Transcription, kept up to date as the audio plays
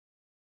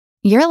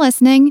You're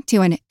listening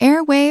to an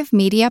Airwave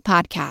Media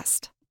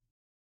Podcast.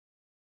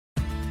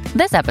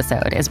 This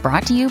episode is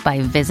brought to you by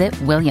Visit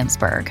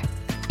Williamsburg.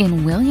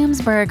 In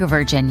Williamsburg,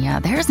 Virginia,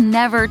 there's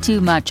never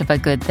too much of a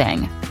good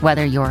thing.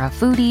 Whether you're a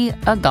foodie,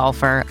 a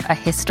golfer, a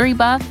history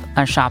buff,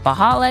 a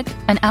shopaholic,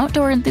 an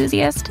outdoor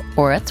enthusiast,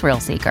 or a thrill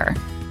seeker,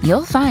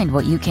 you'll find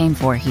what you came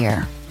for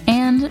here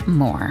and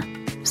more.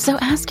 So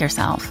ask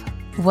yourself,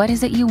 what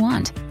is it you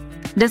want?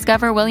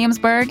 Discover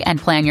Williamsburg and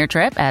plan your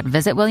trip at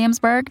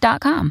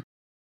visitwilliamsburg.com.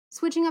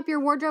 Switching up your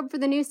wardrobe for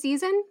the new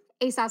season?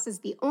 ASOS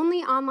is the only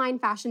online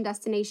fashion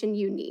destination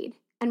you need.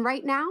 And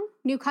right now,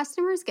 new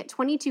customers get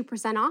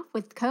 22% off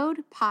with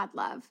code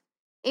PODLOVE.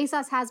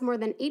 ASOS has more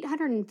than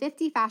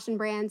 850 fashion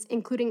brands,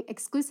 including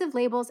exclusive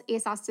labels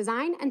ASOS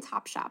Design and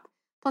Topshop,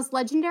 plus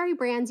legendary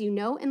brands you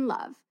know and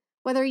love.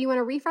 Whether you want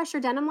to refresh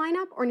your denim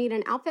lineup or need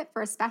an outfit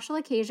for a special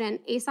occasion,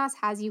 ASOS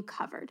has you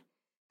covered.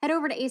 Head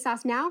over to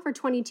ASOS now for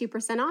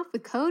 22% off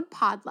with code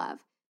PODLOVE.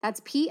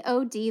 That's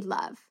P-O-D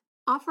LOVE.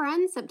 Offer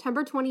ends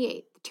September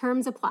 28th.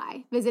 Terms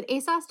apply. Visit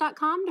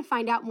ASOS.com to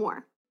find out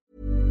more.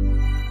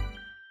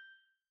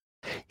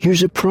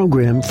 Here's a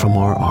program from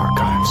our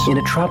archives. In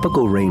a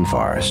tropical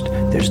rainforest,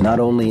 there's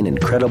not only an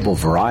incredible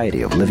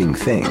variety of living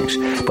things,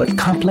 but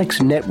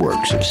complex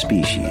networks of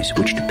species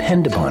which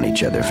depend upon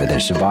each other for their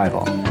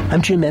survival.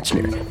 I'm Jim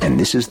Metzner, and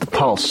this is the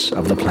pulse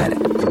of the planet.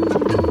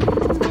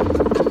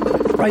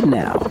 Right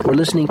now, we're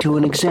listening to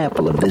an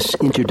example of this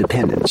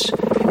interdependence.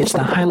 It's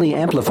the highly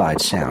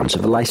amplified sounds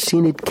of a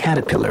lycaenid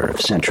caterpillar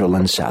of Central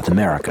and South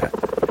America.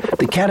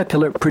 The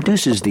caterpillar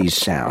produces these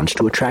sounds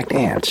to attract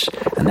ants,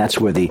 and that's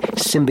where the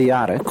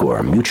symbiotic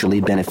or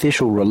mutually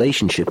beneficial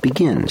relationship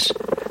begins.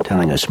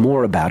 Telling us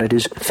more about it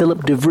is Philip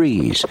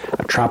DeVries,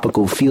 a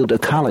tropical field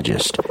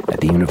ecologist at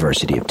the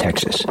University of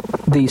Texas.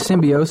 The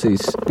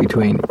symbiosis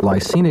between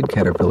lycaenid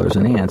caterpillars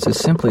and ants is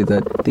simply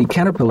that the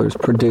caterpillars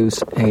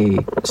produce a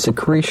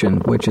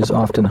secretion which is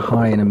often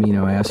high in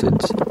amino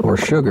acids or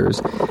sugars,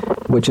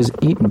 which is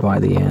eaten by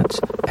the ants,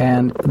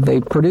 and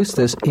they produce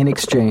this in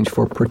exchange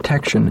for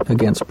protection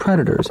against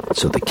predators.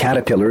 So the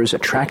caterpillars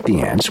attract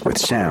the ants with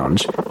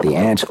sounds, the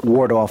ants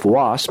ward off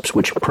wasps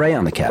which prey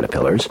on the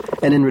caterpillars,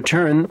 and in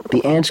return,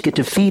 the ants get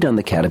to feed on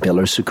the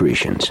caterpillar's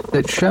secretions.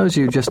 It shows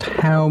you just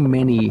how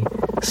many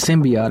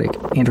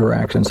symbiotic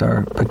interactions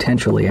are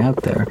potentially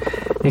out there,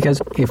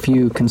 because if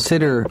you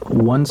consider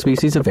one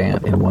species of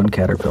ant in one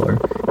caterpillar,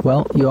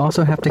 well, you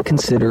also have to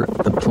consider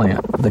the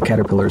plant the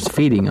caterpillar is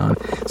feeding on.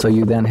 So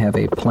you then have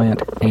a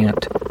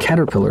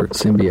plant-ant-caterpillar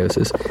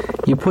symbiosis.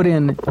 You put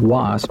in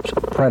wasps,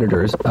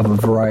 predators of a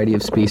variety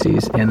of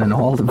species, and then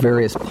all the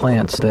various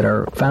plants that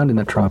are found in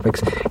the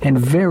tropics, and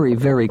very,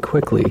 very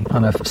quickly,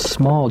 on a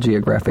small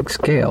geographic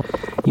scale,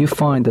 you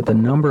find that the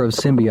number of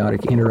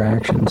symbiotic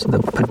interactions, the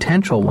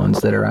potential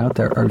ones that are out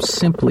there, are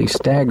simply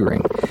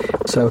staggering.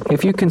 So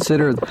if you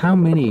consider how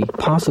many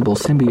possible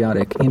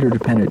symbiotic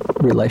interdependent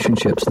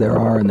relationships there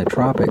are in the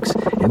tropics,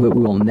 and that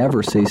we will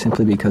never see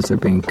simply because they're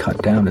being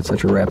cut down at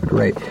such a rapid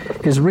rate,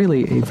 is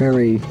really a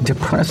very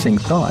depressing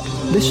thought.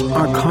 This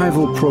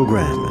archival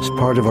program is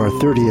part of our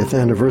 30th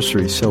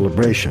anniversary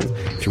celebration.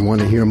 If you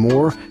want to hear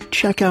more,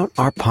 check out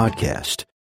our podcast.